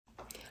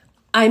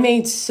I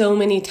made so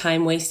many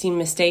time-wasting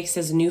mistakes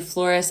as a new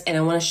florist, and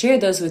I want to share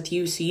those with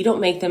you so you don't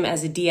make them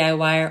as a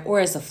DIYer or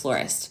as a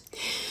florist.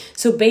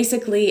 So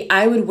basically,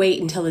 I would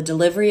wait until the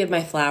delivery of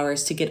my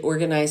flowers to get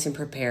organized and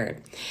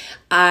prepared.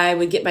 I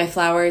would get my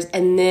flowers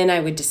and then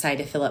I would decide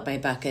to fill up my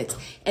buckets.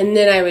 And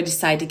then I would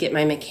decide to get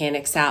my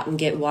mechanics out and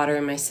get water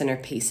in my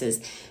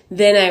centerpieces.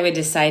 Then I would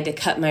decide to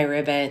cut my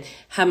ribbon,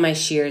 have my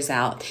shears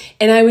out.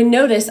 And I would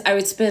notice I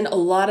would spend a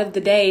lot of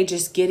the day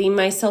just getting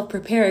myself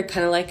prepared,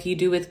 kind of like you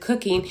do with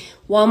cooking,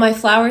 while my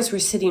flowers were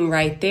sitting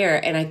right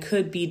there and I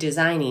could be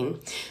designing.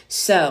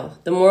 So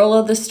the moral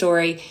of the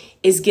story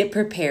is get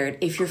prepared.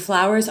 If your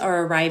flowers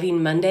are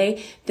arriving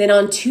Monday, then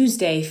on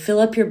Tuesday, fill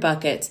up your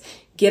buckets.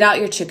 Get out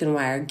your chicken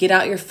wire, get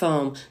out your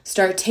foam,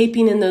 start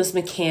taping in those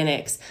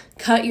mechanics,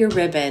 cut your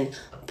ribbon,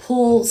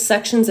 pull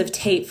sections of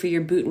tape for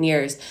your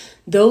boutonnieres.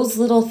 Those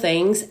little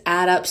things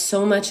add up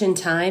so much in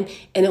time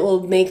and it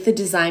will make the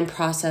design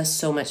process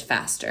so much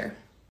faster.